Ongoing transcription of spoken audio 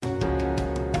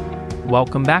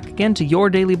Welcome back again to Your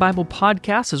Daily Bible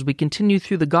Podcast as we continue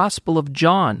through the Gospel of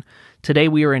John. Today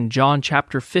we are in John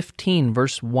chapter 15,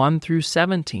 verse 1 through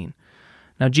 17.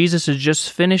 Now Jesus has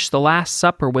just finished the Last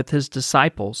Supper with his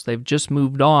disciples. They've just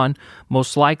moved on,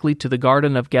 most likely to the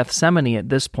Garden of Gethsemane at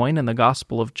this point in the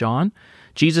Gospel of John.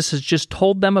 Jesus has just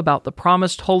told them about the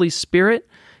promised Holy Spirit.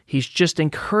 He's just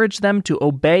encouraged them to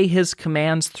obey his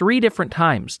commands 3 different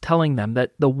times, telling them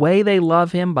that the way they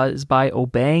love him is by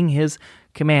obeying his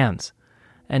commands.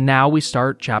 And now we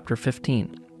start chapter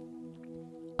 15.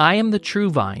 I am the true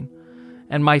vine,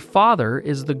 and my Father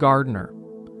is the gardener.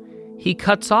 He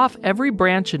cuts off every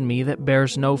branch in me that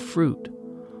bears no fruit,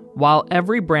 while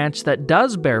every branch that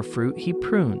does bear fruit he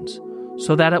prunes,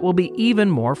 so that it will be even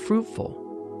more fruitful.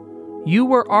 You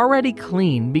were already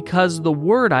clean because the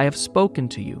word I have spoken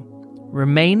to you.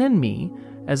 Remain in me,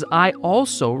 as I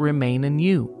also remain in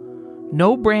you.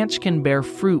 No branch can bear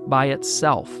fruit by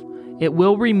itself. It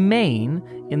will remain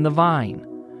in the vine.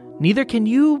 Neither can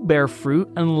you bear fruit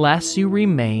unless you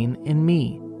remain in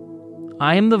me.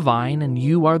 I am the vine, and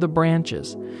you are the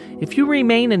branches. If you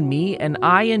remain in me, and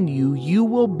I in you, you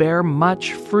will bear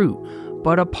much fruit.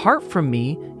 But apart from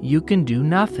me, you can do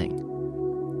nothing.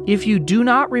 If you do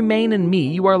not remain in me,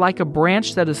 you are like a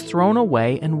branch that is thrown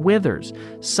away and withers.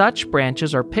 Such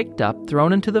branches are picked up,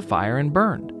 thrown into the fire, and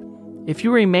burned. If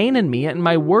you remain in me, and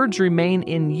my words remain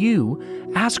in you,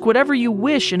 ask whatever you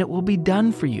wish, and it will be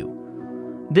done for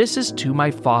you. This is to my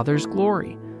Father's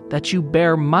glory, that you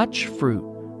bear much fruit,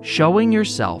 showing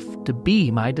yourself to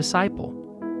be my disciple.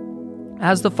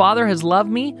 As the Father has loved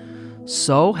me,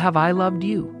 so have I loved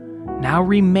you. Now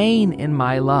remain in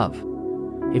my love.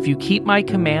 If you keep my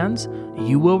commands,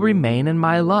 you will remain in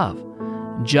my love,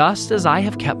 just as I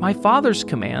have kept my Father's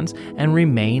commands and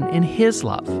remain in his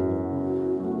love.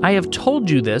 I have told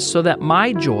you this so that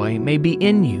my joy may be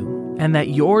in you, and that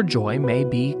your joy may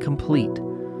be complete.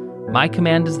 My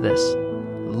command is this: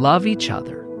 love each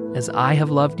other as I have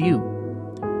loved you.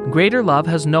 Greater love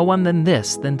has no one than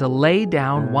this, than to lay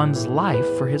down one's life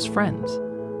for his friends.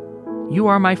 You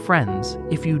are my friends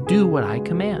if you do what I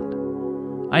command.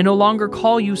 I no longer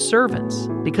call you servants,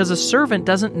 because a servant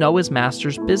doesn't know his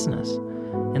master's business.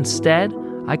 Instead,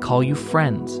 I call you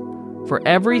friends. For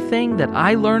everything that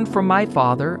I learned from my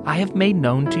Father, I have made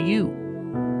known to you.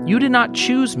 You did not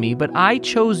choose me, but I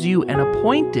chose you and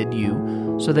appointed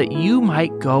you so that you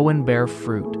might go and bear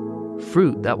fruit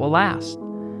that will last.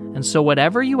 And so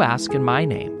whatever you ask in my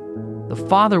name, the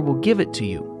Father will give it to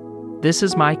you. This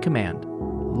is my command: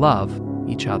 love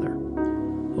each other.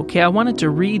 Okay, I wanted to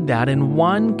read that in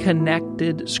one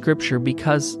connected scripture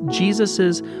because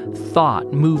Jesus'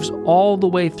 thought moves all the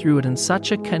way through it in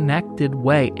such a connected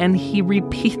way, and he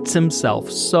repeats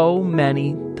himself so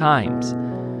many times.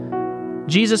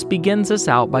 Jesus begins us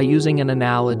out by using an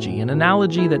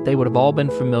analogy that they would have all been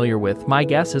familiar with. My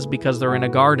guess is because they're in a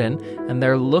garden and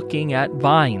they're looking at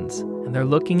vines and they're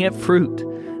looking at fruit.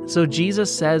 So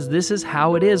Jesus says, this is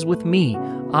how it is with me.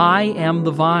 I am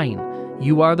the vine.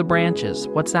 You are the branches.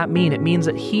 What's that mean? It means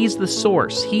that he's the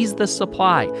source. He's the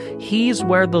supply. He's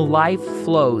where the life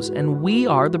flows, and we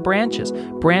are the branches.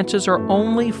 Branches are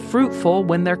only fruitful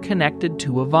when they're connected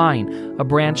to a vine. A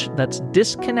branch that's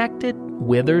disconnected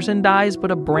withers and dies,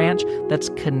 but a branch that's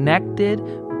connected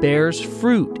bears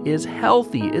fruit, is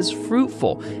healthy, is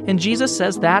fruitful. And Jesus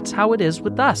says that's how it is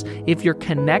with us. If you're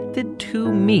connected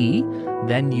to me,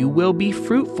 then you will be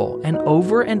fruitful. And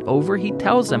over he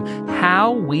tells them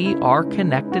how we are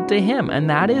connected to him, and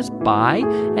that is by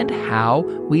and how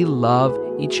we love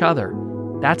each other.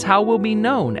 That's how we'll be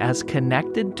known as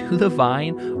connected to the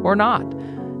vine or not.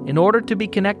 In order to be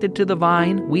connected to the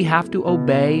vine, we have to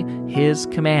obey his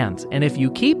commands. And if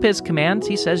you keep his commands,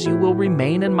 he says you will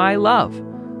remain in my love.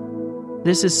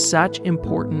 This is such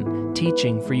important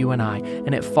teaching for you and I,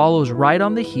 and it follows right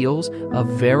on the heels of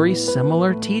very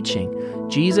similar teaching.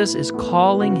 Jesus is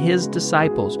calling his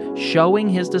disciples, showing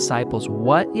his disciples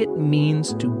what it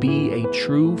means to be a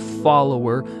true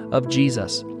follower of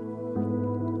Jesus.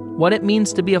 What it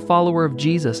means to be a follower of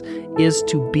Jesus is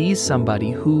to be somebody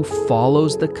who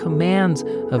follows the commands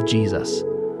of Jesus,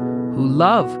 who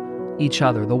love each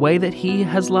other the way that he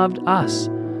has loved us,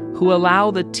 who allow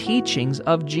the teachings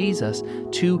of Jesus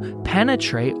to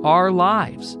penetrate our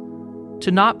lives,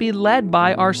 to not be led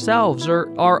by ourselves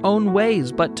or our own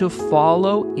ways, but to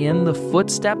follow in the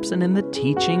footsteps and in the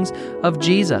teachings of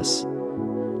Jesus.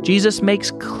 Jesus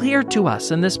makes clear to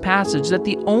us in this passage that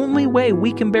the only way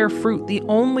we can bear fruit, the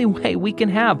only way we can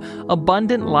have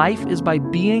abundant life is by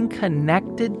being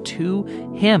connected to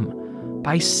him,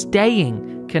 by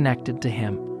staying connected to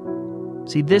him.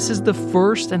 See, this is the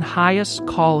first and highest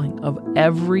calling of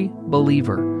every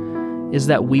believer, is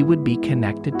that we would be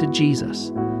connected to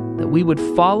Jesus, that we would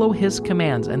follow His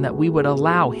commands, and that we would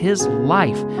allow His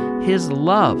life, His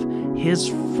love, His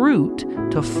fruit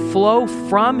to flow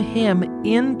from Him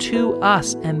into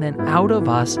us and then out of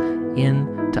us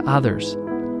into others.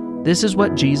 This is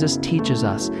what Jesus teaches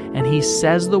us, and He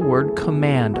says the word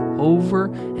command over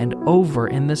and over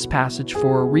in this passage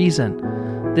for a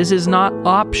reason. This is not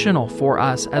optional for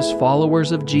us as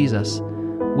followers of Jesus.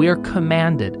 We are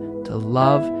commanded to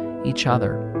love each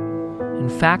other. In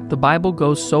fact, the Bible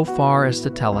goes so far as to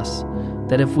tell us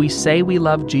that if we say we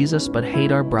love Jesus but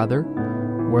hate our brother,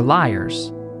 we're liars,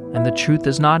 and the truth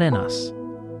is not in us.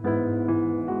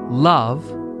 Love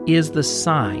is the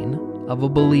sign of a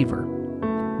believer.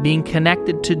 Being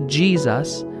connected to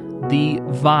Jesus, the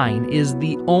vine, is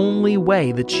the only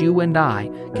way that you and I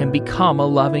can become a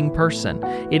loving person.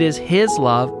 It is His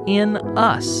love in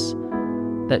us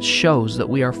that shows that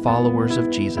we are followers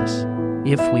of Jesus.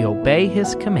 If we obey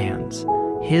His commands,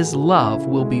 His love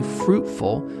will be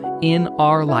fruitful in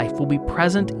our life, will be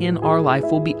present in our life,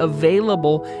 will be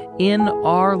available in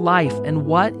our life. And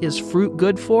what is fruit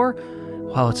good for?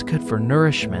 Well, it's good for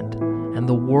nourishment. And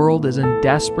the world is in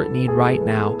desperate need right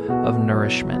now of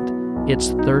nourishment. It's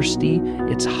thirsty,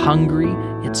 it's hungry,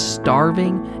 it's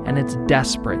starving, and it's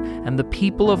desperate. And the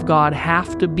people of God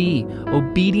have to be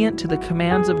obedient to the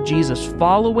commands of Jesus,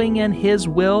 following in His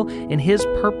will, in His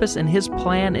purpose, in His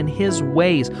plan, in His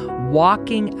ways,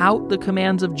 walking out the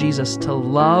commands of Jesus to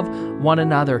love one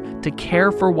another, to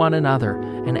care for one another.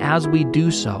 And as we do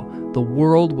so, the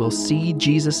world will see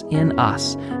Jesus in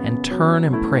us and turn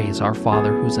and praise our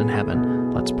Father who's in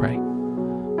heaven. Let's pray.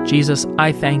 Jesus,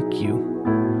 I thank You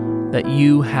that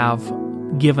You have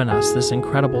given us this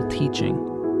incredible teaching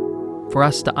for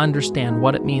us to understand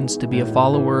what it means to be a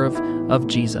follower of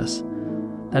Jesus.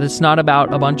 That it's not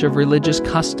about a bunch of religious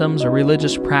customs or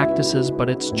religious practices, but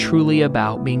it's truly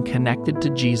about being connected to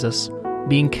Jesus,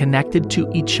 being connected to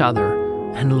each other,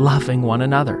 and loving one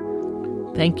another.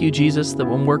 Thank You, Jesus, that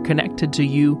when we're connected to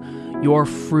You, Your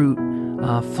fruit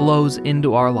flows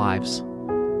into our lives.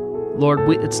 Lord,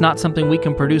 it's not something we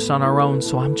can produce on our own,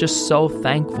 so I'm just so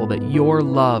thankful that Your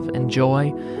love and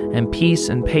joy and peace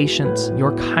and patience,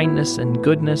 Your kindness and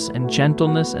goodness and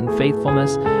gentleness and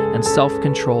faithfulness and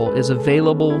self-control is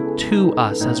available to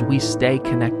us as we stay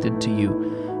connected to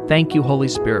You. Thank You, Holy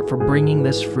Spirit, for bringing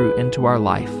this fruit into our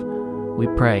life. We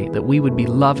pray that we would be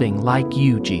loving like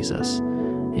You, Jesus.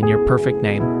 In Your perfect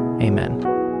name,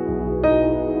 amen.